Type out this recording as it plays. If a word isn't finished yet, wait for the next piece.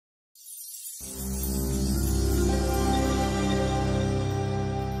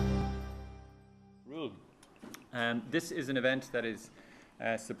This is an event that is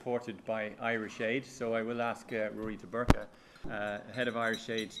supported by Irish Aid, so I will ask Ruairi Burca, head of Irish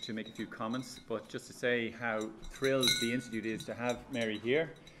Aid, to make a few comments, but just to say how thrilled the Institute is to have Mary here,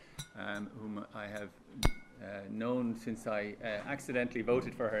 whom I have known since I accidentally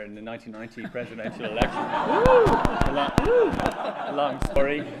voted for her in the 1990 presidential election. A long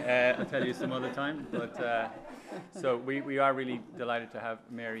story, I'll tell you some other time. But so we are really delighted to have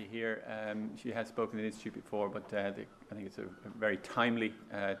Mary here. She has spoken at the Institute before, but I think it's very timely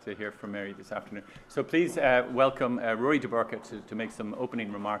to hear from Mary this afternoon. So please welcome Ruairi Burca to make some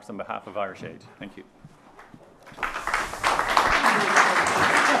opening remarks on behalf of Irish Aid. Thank you.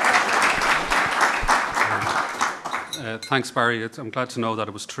 Thanks, Barry. I'm glad to know that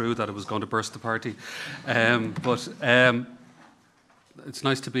it was true that it was going to burst the party. But it's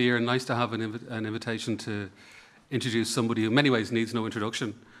nice to be here and nice to have an invitation to introduce somebody who in many ways needs no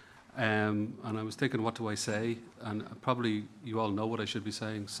introduction. And I was thinking, what do I say? And probably you all know what I should be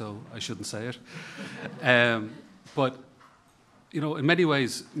saying, so I shouldn't say it. But, you know, in many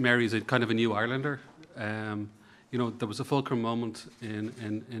ways, Mary's a kind of a new Irelander. You know, there was a fulcrum moment in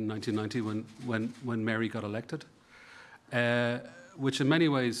 1990 when Mary got elected. Which in many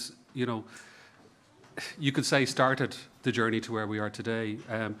ways, you know, you could say started the journey to where we are today.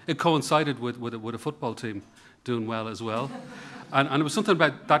 It coincided with a football team doing well as well. And it was something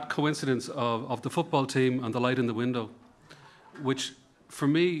about that coincidence of the football team and the light in the window, which for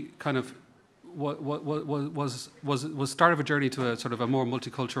me kind of was start of a journey to a sort of a more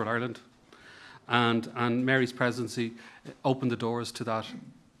multicultural Ireland. And Mary's presidency opened the doors to that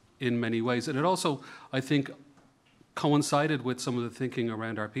in many ways. And it also, I think, coincided with some of the thinking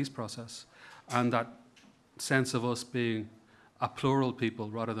around our peace process and that sense of us being a plural people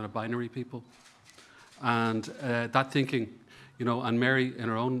rather than a binary people. And that thinking, you know, and Mary in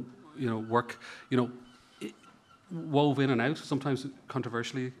her own, you know, work, you know, wove in and out, sometimes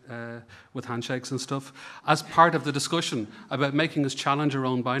controversially with handshakes and stuff, as part of the discussion about making us challenge our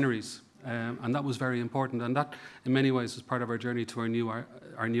own binaries. And that was very important. And that, in many ways, was part of our journey to our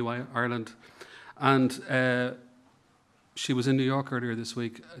new Ireland. And she was in New York earlier this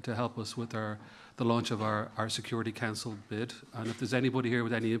week to help us with the launch of our Security Council bid. And if there's anybody here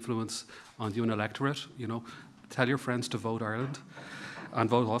with any influence on the UN electorate, you know, tell your friends to vote Ireland and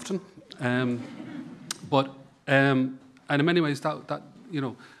vote often. And in many ways, that you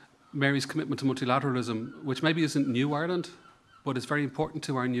know, Mary's commitment to multilateralism, which maybe isn't new Ireland, but it's very important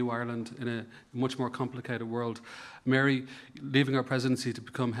to our new Ireland in a much more complicated world. Mary leaving our presidency to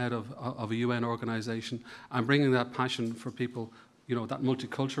become head of a UN organisation and bringing that passion for people, you know, that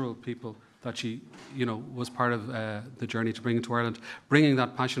multicultural people that she, you know, was part of the journey to bring into Ireland, bringing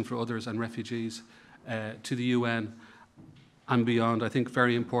that passion for others and refugees to the UN and beyond, I think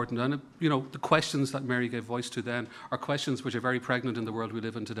very important. And, you know, the questions that Mary gave voice to then are questions which are very pregnant in the world we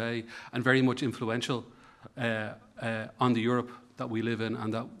live in today and very much influential on the Europe that we live in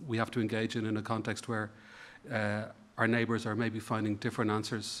and that we have to engage in a context where our neighbours are maybe finding different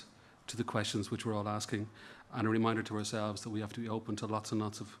answers to the questions which we're all asking, and a reminder to ourselves that we have to be open to lots and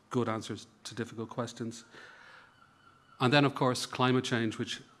lots of good answers to difficult questions. And then, of course, climate change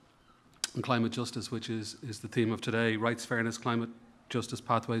and climate justice, which is the theme of today, rights, fairness, climate justice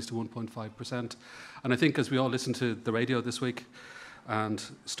pathways to 1.5%. And I think as we all listen to the radio this week and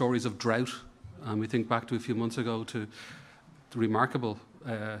stories of drought, and we think back to a few months ago to the remarkable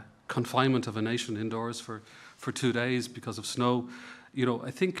confinement of a nation indoors for 2 days because of snow. You know,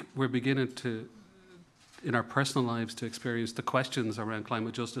 I think we're beginning to, in our personal lives, to experience the questions around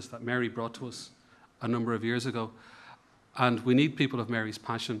climate justice that Mary brought to us a number of years ago. And we need people of Mary's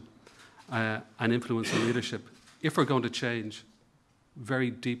passion and influence and leadership if we're going to change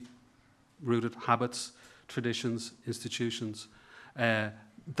very deep-rooted habits, traditions, institutions,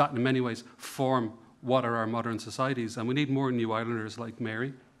 that in many ways form what are our modern societies. And we need more new Irelanders like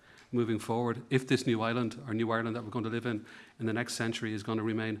Mary moving forward if this new Ireland, or new Ireland that we're going to live in the next century, is going to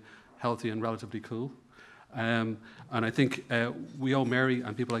remain healthy and relatively cool. And I think we owe Mary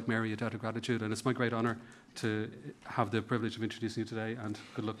and people like Mary a debt of gratitude, and it's my great honour to have the privilege of introducing you today, and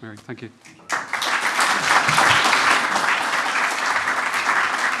good luck, Mary. Thank you.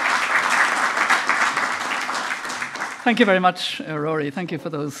 Thank you very much, Ruairi. Thank you for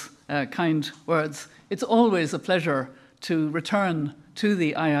those kind words. It's always a pleasure to return to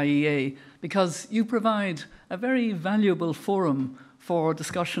the IIEA because you provide a very valuable forum for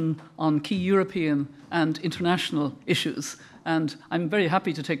discussion on key European and international issues. And I'm very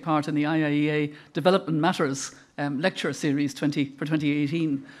happy to take part in the IIEA Development Matters lecture series for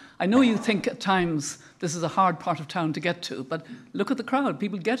 2018. I know you think at times this is a hard part of town to get to, but look at the crowd.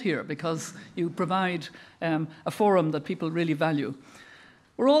 People get here because you provide a forum that people really value.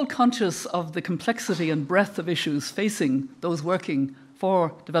 We're all conscious of the complexity and breadth of issues facing those working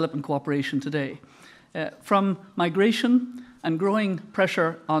for development cooperation today. From migration and growing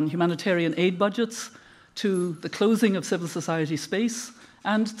pressure on humanitarian aid budgets to the closing of civil society space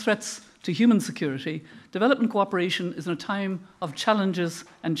and threats to human security, development cooperation is in a time of challenges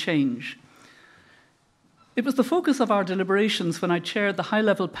and change. It was the focus of our deliberations when I chaired the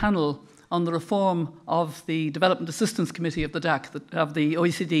high-level panel on the reform of the Development Assistance Committee of the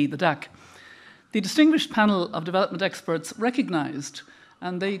OECD, the DAC. The distinguished panel of development experts recognised,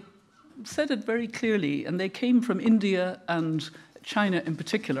 and they said it very clearly, and they came from India and China in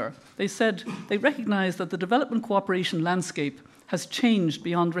particular. They said they recognised that the development cooperation landscape has changed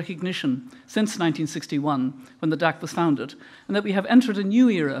beyond recognition since 1961, when the DAC was founded, and that we have entered a new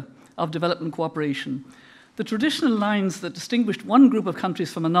era of development cooperation. The traditional lines that distinguished one group of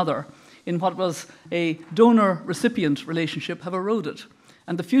countries from another in what was a donor-recipient relationship have eroded,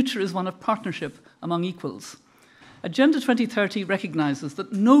 and the future is one of partnership among equals. Agenda 2030 recognises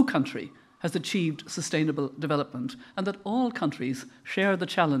that no country has achieved sustainable development and that all countries share the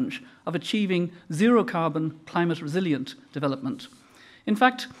challenge of achieving zero-carbon, climate-resilient development. In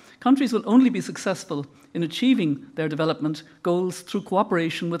fact, countries will only be successful in achieving their development goals through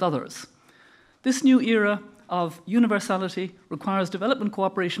cooperation with others. This new era of universality requires development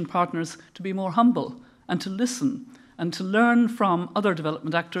cooperation partners to be more humble and to listen and to learn from other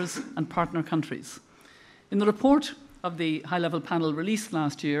development actors and partner countries. In the report of the high-level panel released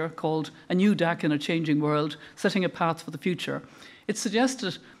last year called A New DAC in a Changing World, Setting a Path for the Future, it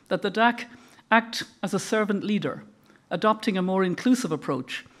suggested that the DAC act as a servant leader, adopting a more inclusive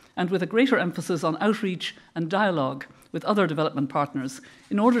approach and with a greater emphasis on outreach and dialogue with other development partners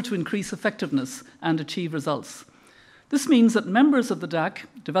in order to increase effectiveness and achieve results. This means that members of the DAC,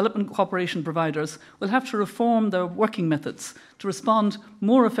 development cooperation providers, will have to reform their working methods to respond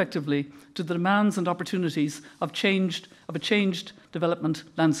more effectively to the demands and opportunities of a changed development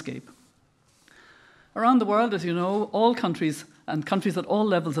landscape. Around the world, as you know, all countries and countries at all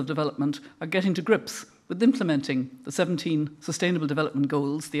levels of development are getting to grips with implementing the 17 Sustainable Development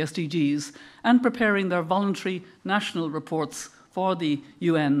Goals, the SDGs, and preparing their voluntary national reports for the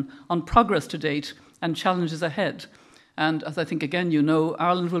UN on progress to date and challenges ahead. And as I think, again, you know,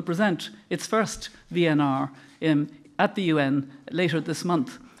 Ireland will present its first VNR at the UN later this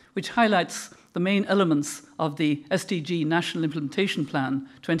month, which highlights the main elements of the SDG National Implementation Plan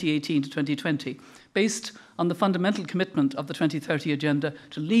 2018 to 2020, based on the fundamental commitment of the 2030 Agenda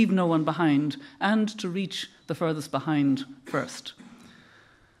to leave no one behind and to reach the furthest behind first.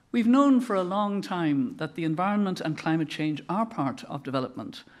 We've known for a long time that the environment and climate change are part of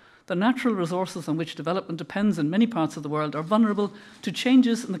development. The natural resources on which development depends in many parts of the world are vulnerable to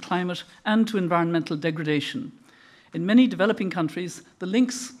changes in the climate and to environmental degradation. In many developing countries, the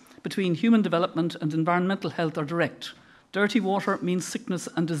links between human development and environmental health are direct. Dirty water means sickness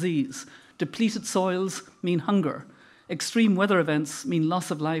and disease. Depleted soils mean hunger. Extreme weather events mean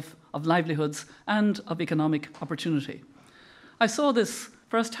loss of life, of livelihoods, and of economic opportunity. I saw this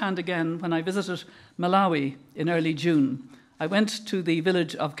firsthand again when I visited Malawi in early June. I went to the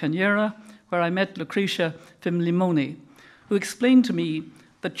village of Kanyera, where I met Lucretia Fimlimoni, who explained to me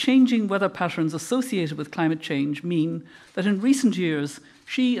that changing weather patterns associated with climate change mean that in recent years,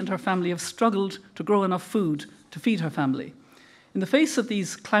 she and her family have struggled to grow enough food to feed her family. In the face of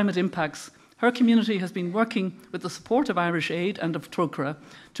these climate impacts, her community has been working with the support of Irish Aid and of Trócaire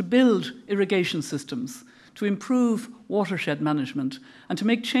to build irrigation systems, to improve watershed management, and to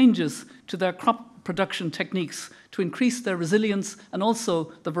make changes to their crop production techniques to increase their resilience and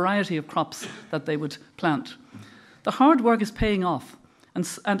also the variety of crops that they would plant. The hard work is paying off, and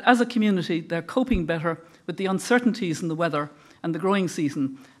as a community, they're coping better with the uncertainties in the weather and the growing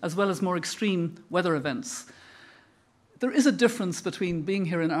season, as well as more extreme weather events. There is a difference between being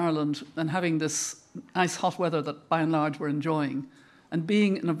here in Ireland and having this nice hot weather that by and large we're enjoying, and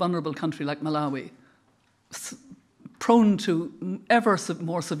being in a vulnerable country like Malawi, prone to ever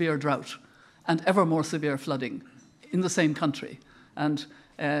more severe drought and ever more severe flooding in the same country. And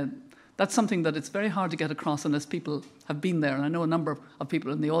that's something that it's very hard to get across unless people have been there. And I know a number of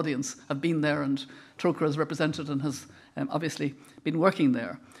people in the audience have been there, and Trócaire is represented and has obviously been working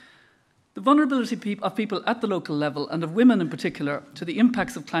there. The vulnerability of people at the local level, and of women in particular, to the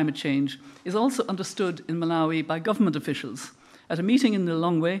impacts of climate change is also understood in Malawi by government officials. At a meeting in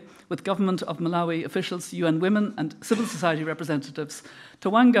Lilongwe with Government of Malawi officials, UN women and civil society representatives,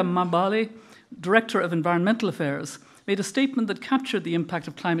 Tawanga Mabale, Director of Environmental Affairs, made a statement that captured the impact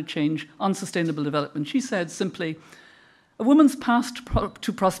of climate change on sustainable development. She said simply, "A woman's path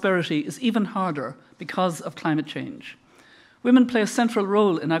to prosperity is even harder because of climate change." Women play a central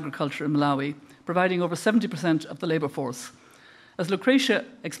role in agriculture in Malawi, providing over 70% of the labour force. As Lucretia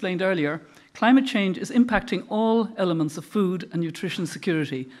explained earlier, climate change is impacting all elements of food and nutrition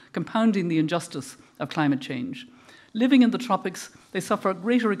security, compounding the injustice of climate change. Living in the tropics, they suffer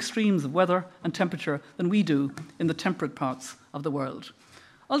greater extremes of weather and temperature than we do in the temperate parts of the world.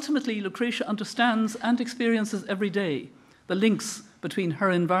 Ultimately, Lucretia understands and experiences every day the links between her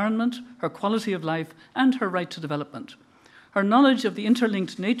environment, her quality of life, and her right to development. Her knowledge of the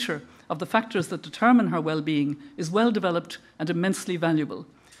interlinked nature of the factors that determine her well-being is well developed and immensely valuable.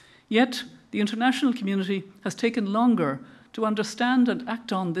 Yet, the international community has taken longer to understand and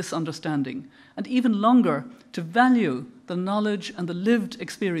act on this understanding, and even longer to value the knowledge and the lived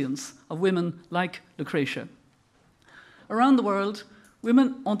experience of women like Lucretia. Around the world,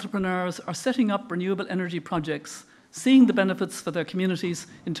 women entrepreneurs are setting up renewable energy projects, seeing the benefits for their communities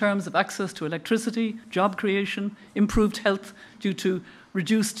in terms of access to electricity, job creation, improved health due to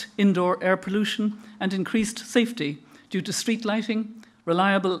reduced indoor air pollution, and increased safety due to street lighting,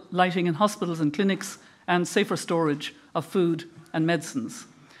 reliable lighting in hospitals and clinics, and safer storage of food and medicines.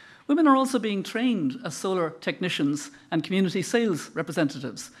 Women are also being trained as solar technicians and community sales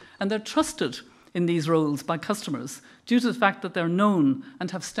representatives, and they're trusted in these roles by customers due to the fact that they're known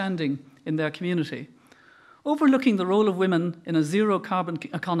and have standing in their community. Overlooking the role of women in a zero-carbon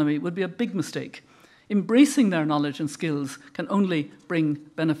economy would be a big mistake. Embracing their knowledge and skills can only bring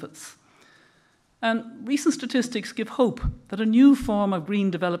benefits. And recent statistics give hope that a new form of green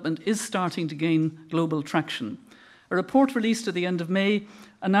development is starting to gain global traction. A report released at the end of May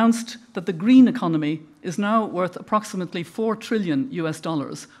announced that the green economy is now worth approximately $4 trillion,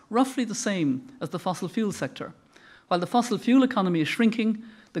 roughly the same as the fossil fuel sector. While the fossil fuel economy is shrinking,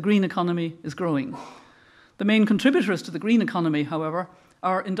 the green economy is growing. The main contributors to the green economy, however,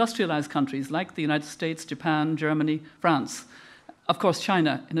 are industrialized countries like the United States, Japan, Germany, France, of course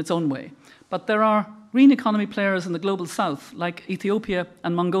China in its own way. But there are green economy players in the global south like Ethiopia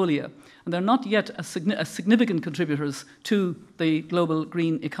and Mongolia, and they're not yet as significant contributors to the global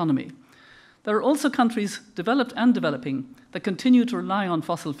green economy. There are also countries, developed and developing, that continue to rely on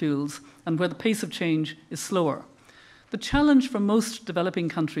fossil fuels and where the pace of change is slower. The challenge for most developing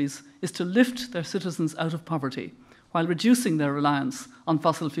countries is to lift their citizens out of poverty while reducing their reliance on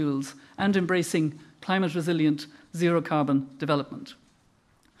fossil fuels and embracing climate-resilient, zero-carbon development.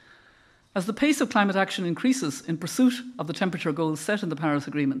 As the pace of climate action increases in pursuit of the temperature goals set in the Paris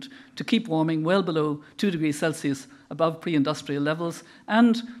Agreement to keep warming well below 2 degrees Celsius above pre-industrial levels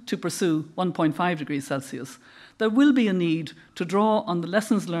and to pursue 1.5 degrees Celsius, there will be a need to draw on the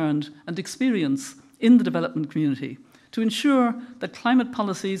lessons learned and experience in the development community to ensure that climate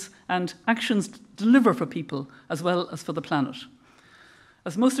policies and actions deliver for people as well as for the planet.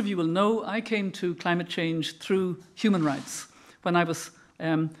 As most of you will know, I came to climate change through human rights when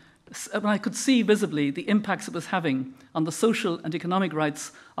I could see visibly the impacts it was having on the social and economic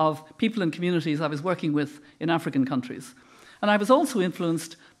rights of people and communities I was working with in African countries. And I was also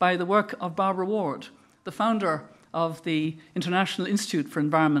influenced by the work of Barbara Ward, the founder of the International Institute for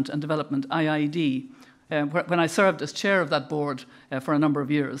Environment and Development, IIEA, when I served as chair of that board for a number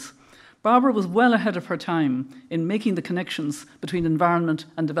of years. Barbara was well ahead of her time in making the connections between environment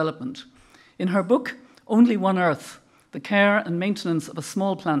and development. In her book, Only One Earth, The Care and Maintenance of a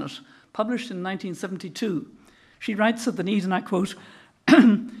Small Planet, published in 1972, she writes of the need, and I quote,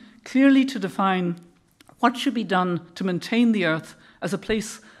 clearly to define what should be done to maintain the Earth as a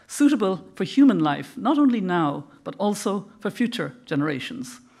place suitable for human life, not only now, but also for future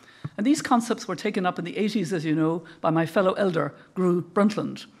generations. And these concepts were taken up in the 80s, as you know, by my fellow elder, Gru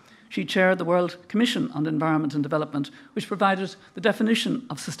Brundtland. She chaired the World Commission on Environment and Development, which provided the definition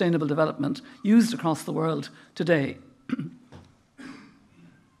of sustainable development used across the world today.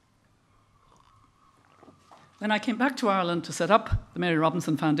 When I came back to Ireland to set up the Mary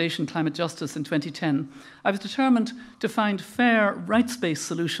Robinson Foundation Climate Justice in 2010, I was determined to find fair, rights-based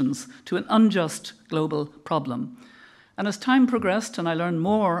solutions to an unjust global problem. And as time progressed and I learned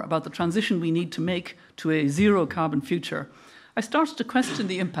more about the transition we need to make to a zero-carbon future, I started to question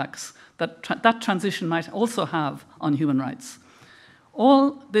the impacts that that transition might also have on human rights.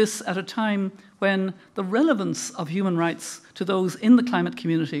 All this at a time when the relevance of human rights to those in the climate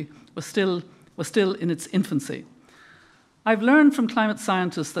community was still in its infancy. I've learned from climate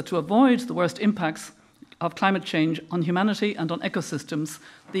scientists that to avoid the worst impacts of climate change on humanity and on ecosystems,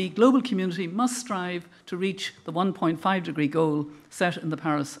 the global community must strive to reach the 1.5 degree goal set in the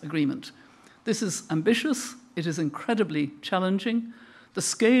Paris Agreement. This is ambitious, it is incredibly challenging. The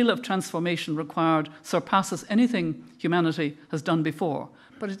scale of transformation required surpasses anything humanity has done before,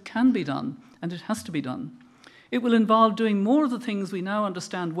 but it can be done, and it has to be done. It will involve doing more of the things we now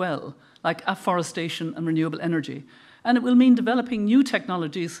understand well, like afforestation and renewable energy, and it will mean developing new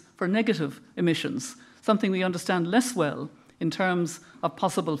technologies for negative emissions, something we understand less well in terms of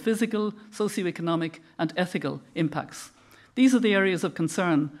possible physical, socioeconomic, and ethical impacts. These are the areas of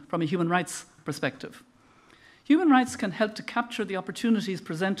concern from a human rights perspective. Human rights can help to capture the opportunities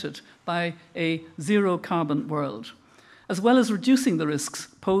presented by a zero-carbon world, as well as reducing the risks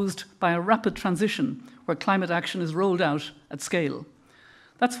posed by a rapid transition where climate action is rolled out at scale.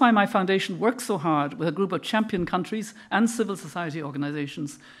 That's why my foundation works so hard with a group of champion countries and civil society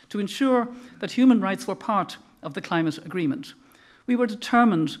organisations to ensure that human rights were part of the climate agreement. We were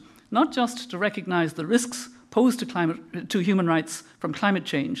determined not just to recognise the risks posed to human rights from climate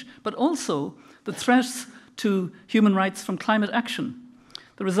change, but also the threats to human rights from climate action.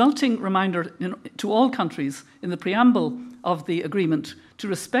 The resulting reminder to all countries in the preamble of the agreement to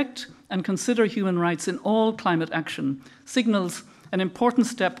respect and consider human rights in all climate action signals an important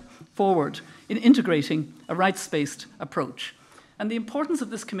step forward in integrating a rights-based approach. And the importance of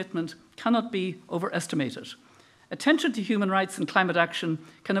this commitment cannot be overestimated. Attention to human rights and climate action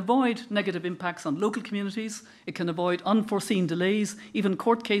can avoid negative impacts on local communities, it can avoid unforeseen delays, even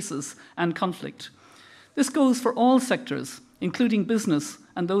court cases and conflict. This goes for all sectors, including business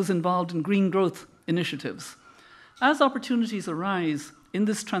and those involved in green growth initiatives. As opportunities arise in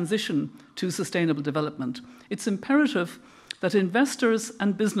this transition to sustainable development, it's imperative that investors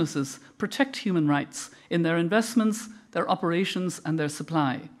and businesses protect human rights in their investments, their operations, and their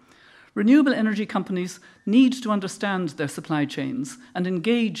supply. Renewable energy companies need to understand their supply chains and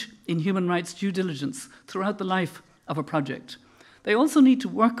engage in human rights due diligence throughout the life of a project. They also need to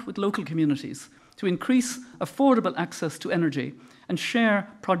work with local communities to increase affordable access to energy and share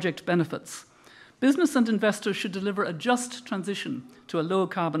project benefits. Business and investors should deliver a just transition to a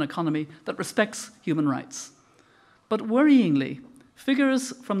low-carbon economy that respects human rights. But worryingly,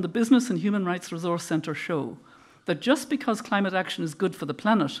 figures from the Business and Human Rights Resource Centre show that just because climate action is good for the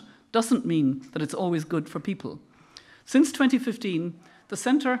planet doesn't mean that it's always good for people. Since 2015, the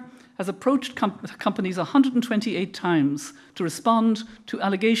Centre has approached companies 128 times to respond to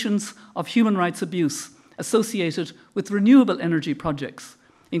allegations of human rights abuse associated with renewable energy projects,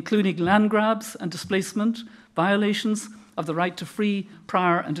 including land grabs and displacement, violations of the right to free,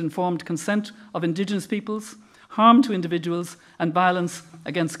 prior and informed consent of Indigenous peoples, harm to individuals, and violence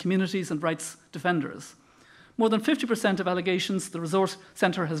against communities and rights defenders. More than 50% of allegations the Resource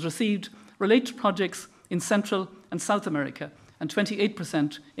Centre has received relate to projects in Central and South America, and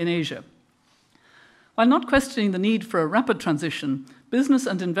 28% in Asia. While not questioning the need for a rapid transition, business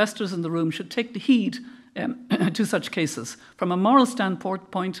and investors in the room should take the heed to such cases from a moral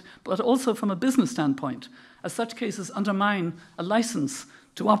standpoint, but also from a business standpoint, as such cases undermine a licence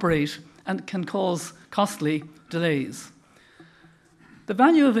to operate and can cause costly delays. The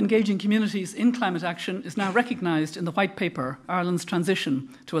value of engaging communities in climate action is now recognised in the White Paper, Ireland's Transition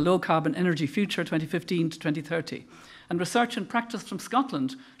to a Low-Carbon Energy Future 2015 to 2030. And research and practice from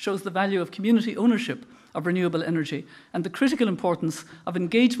Scotland shows the value of community ownership of renewable energy and the critical importance of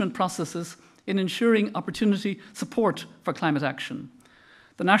engagement processes in ensuring opportunity support for climate action.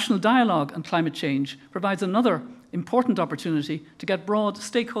 The National Dialogue on Climate Change provides another important opportunity to get broad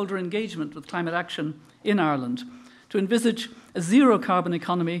stakeholder engagement with climate action in Ireland, to envisage a zero-carbon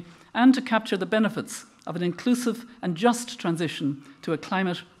economy and to capture the benefits of an inclusive and just transition to a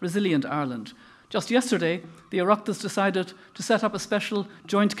climate-resilient Ireland. Just yesterday, the Oireachtas decided to set up a special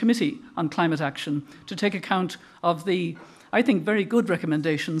joint committee on climate action to take account of the, I think, very good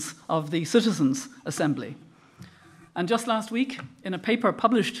recommendations of the Citizens' Assembly. And just last week, in a paper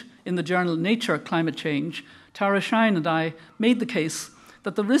published in the journal Nature Climate Change, Tara Shine and I made the case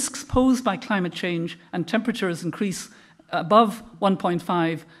that the risks posed by climate change and temperatures increase above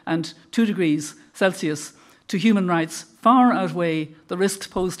 1.5 and 2 degrees Celsius to human rights far outweigh the risks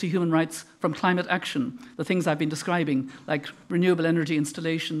posed to human rights from climate action, the things I've been describing, like renewable energy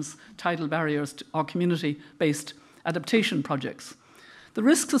installations, tidal barriers, or community-based adaptation projects. The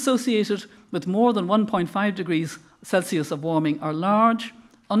risks associated with more than 1.5 degrees Celsius of warming are large,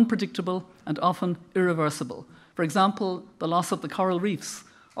 unpredictable, and often irreversible. For example, the loss of the coral reefs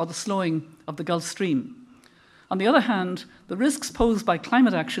or the slowing of the Gulf Stream. On the other hand, the risks posed by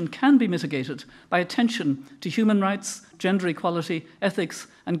climate action can be mitigated by attention to human rights, gender equality, ethics,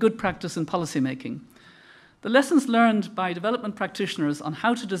 and good practice in policymaking. The lessons learned by development practitioners on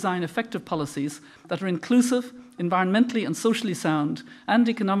how to design effective policies that are inclusive, environmentally and socially sound, and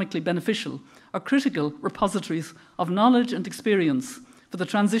economically beneficial are critical repositories of knowledge and experience for the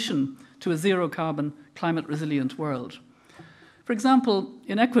transition to a zero-carbon, climate-resilient world. For example,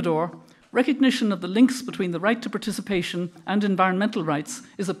 in Ecuador, recognition of the links between the right to participation and environmental rights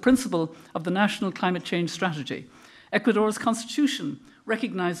is a principle of the National Climate Change Strategy. Ecuador's constitution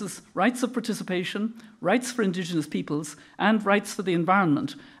recognises rights of participation, rights for indigenous peoples, and rights for the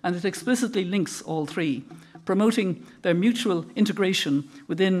environment, and it explicitly links all three, promoting their mutual integration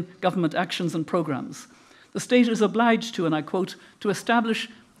within government actions and programmes. The state is obliged to, and I quote, to establish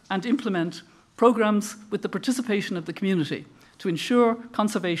and implement programmes with the participation of the community to ensure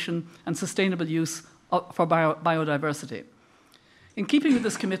conservation and sustainable use for biodiversity. In keeping with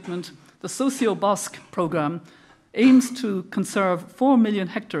this commitment, the Socio-Bosque programme aims to conserve 4 million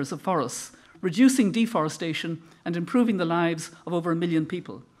hectares of forests, reducing deforestation and improving the lives of over 1 million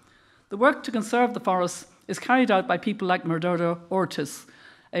people. The work to conserve the forests is carried out by people like Murderdo Ortiz,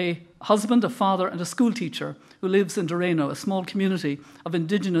 a husband, a father, and a school teacher who lives in Doreno, a small community of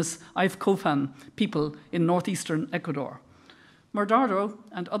indigenous Aifcofan people in northeastern Ecuador. Murderdo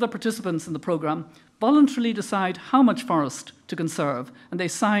and other participants in the programme voluntarily decide how much forest to conserve, and they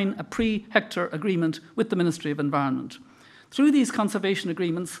sign a pre-hectare agreement with the Ministry of Environment. Through these conservation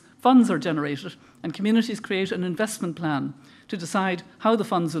agreements, funds are generated, and communities create an investment plan to decide how the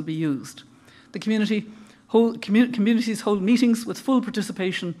funds will be used. The communities hold meetings with full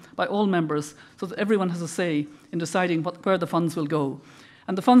participation by all members so that everyone has a say in deciding where the funds will go.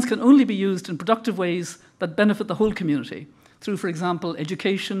 And the funds can only be used in productive ways that benefit the whole community through, for example,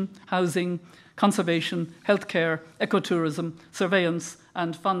 education, housing, conservation, healthcare, ecotourism, surveillance,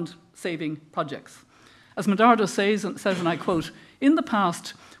 and fund-saving projects. As Medardo says, and I quote, "In the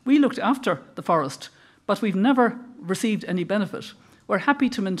past, we looked after the forest, but we've never received any benefit. We're happy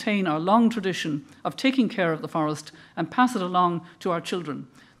to maintain our long tradition of taking care of the forest and pass it along to our children.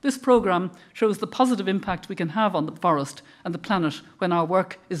 This programme shows the positive impact we can have on the forest and the planet when our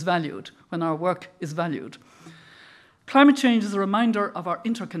work is valued, Climate change is a reminder of our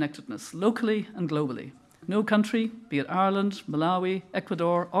interconnectedness, locally and globally. No country, be it Ireland, Malawi,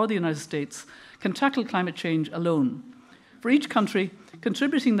 Ecuador, or the United States, can tackle climate change alone. For each country,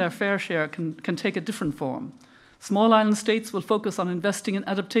 contributing their fair share can take a different form. Small island states will focus on investing in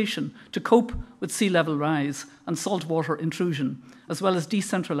adaptation to cope with sea level rise and saltwater intrusion, as well as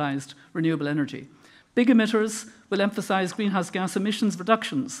decentralised renewable energy. Big emitters will emphasise greenhouse gas emissions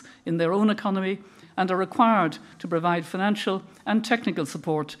reductions in their own economy and are required to provide financial and technical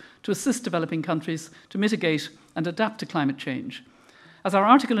support to assist developing countries to mitigate and adapt to climate change. As our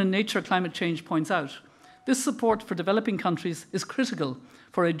article in Nature Climate Change points out, this support for developing countries is critical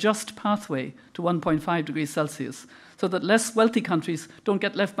for a just pathway to 1.5 degrees Celsius, so that less wealthy countries don't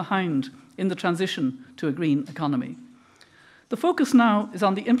get left behind in the transition to a green economy. The focus now is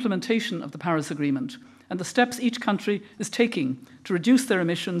on the implementation of the Paris Agreement and the steps each country is taking to reduce their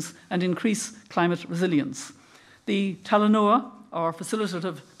emissions and increase climate resilience. The Talanoa, or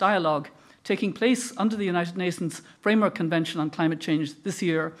Facilitative Dialogue, taking place under the United Nations Framework Convention on Climate Change this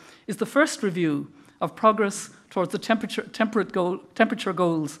year, is the first review of progress towards the temperature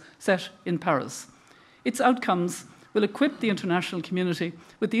goals set in Paris. Its outcomes will equip the international community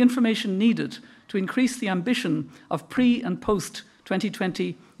with the information needed to increase the ambition of pre- and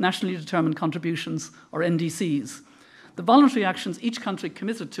post-2020 nationally determined contributions, or NDCs, the voluntary actions each country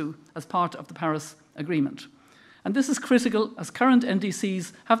committed to as part of the Paris Agreement. And this is critical as current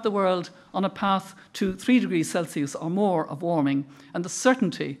NDCs have the world on a path to 3 degrees Celsius or more of warming and the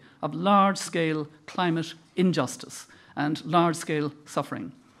certainty of large-scale climate injustice and large-scale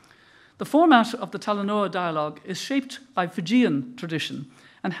suffering. The format of the Talanoa dialogue is shaped by Fijian tradition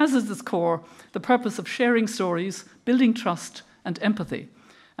and has as its core the purpose of sharing stories, building trust and empathy.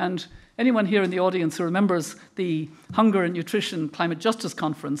 And anyone here in the audience who remembers the Hunger and Nutrition Climate Justice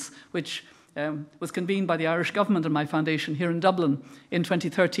Conference, which was convened by the Irish government and my foundation here in Dublin in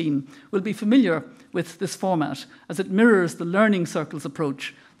 2013, will be familiar with this format as it mirrors the learning circles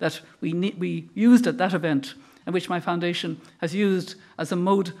approach that we used at that event and which my foundation has used as a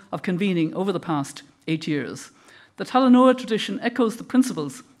mode of convening over the past 8 years. The Talanoa tradition echoes the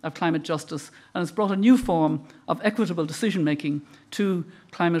principles of climate justice and has brought a new form of equitable decision-making to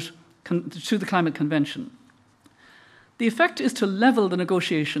the Climate Convention. The effect is to level the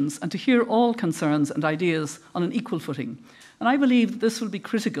negotiations and to hear all concerns and ideas on an equal footing. And I believe that this will be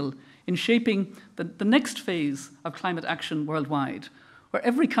critical in shaping the next phase of climate action worldwide, where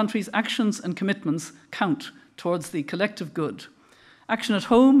every country's actions and commitments count towards the collective good. Action at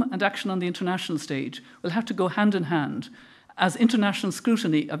home and action on the international stage will have to go hand in hand as international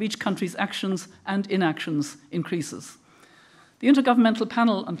scrutiny of each country's actions and inactions increases. The Intergovernmental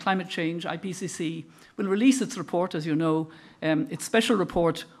Panel on Climate Change, IPCC, will release its report, as you know, its special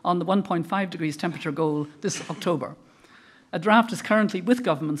report on the 1.5 degrees temperature goal this October. A draft is currently with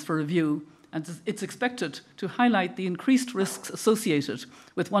governments for review, and it's expected to highlight the increased risks associated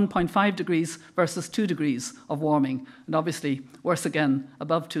with 1.5 degrees versus 2 degrees of warming, and obviously worse again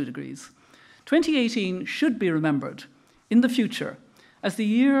above 2 degrees. 2018 should be remembered in the future as the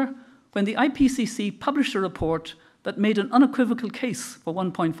year when the IPCC published a report that made an unequivocal case for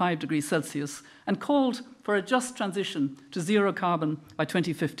 1.5 degrees Celsius and called for a just transition to zero carbon by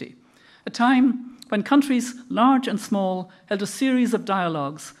 2050, a time when countries large and small held a series of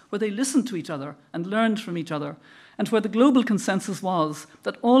dialogues where they listened to each other and learned from each other, and where the global consensus was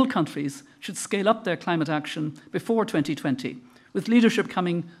that all countries should scale up their climate action before 2020, with leadership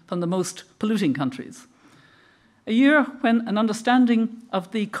coming from the most polluting countries. A year when an understanding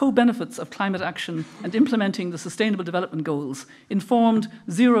of the co-benefits of climate action and implementing the Sustainable Development Goals informed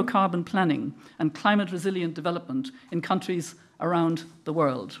zero carbon planning and climate resilient development in countries around the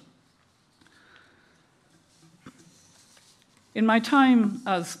world. In my time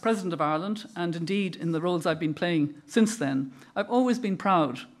as President of Ireland, and indeed in the roles I've been playing since then, I've always been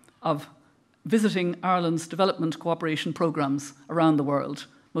proud of visiting Ireland's development cooperation programmes around the world,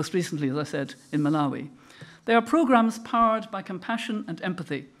 most recently, as I said, in Malawi. They are programmes powered by compassion and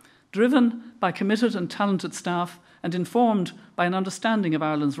empathy, driven by committed and talented staff, and informed by an understanding of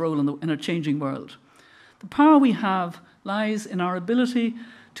Ireland's role in a changing world. The power we have lies in our ability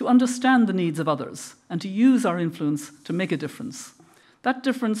to understand the needs of others and to use our influence to make a difference. That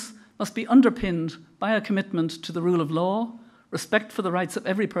difference must be underpinned by a commitment to the rule of law, respect for the rights of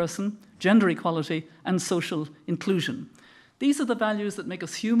every person, gender equality, and social inclusion. These are the values that make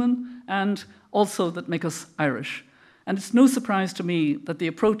us human and also that make us Irish. And it's no surprise to me that the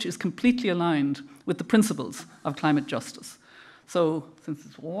approach is completely aligned with the principles of climate justice. So, since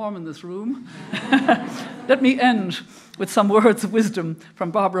it's warm in this room, let me end with some words of wisdom from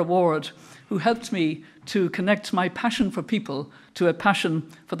Barbara Ward, who helped me to connect my passion for people to a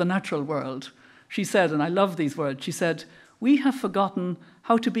passion for the natural world. She said, and I love these words, she said, "We have forgotten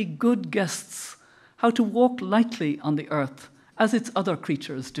how to be good guests, how to walk lightly on the earth, as its other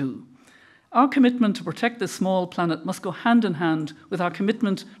creatures do. Our commitment to protect this small planet must go hand in hand with our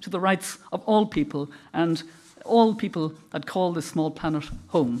commitment to the rights of all people and all people that call this small planet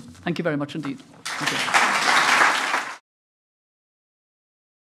home." Thank you very much indeed. Thank you.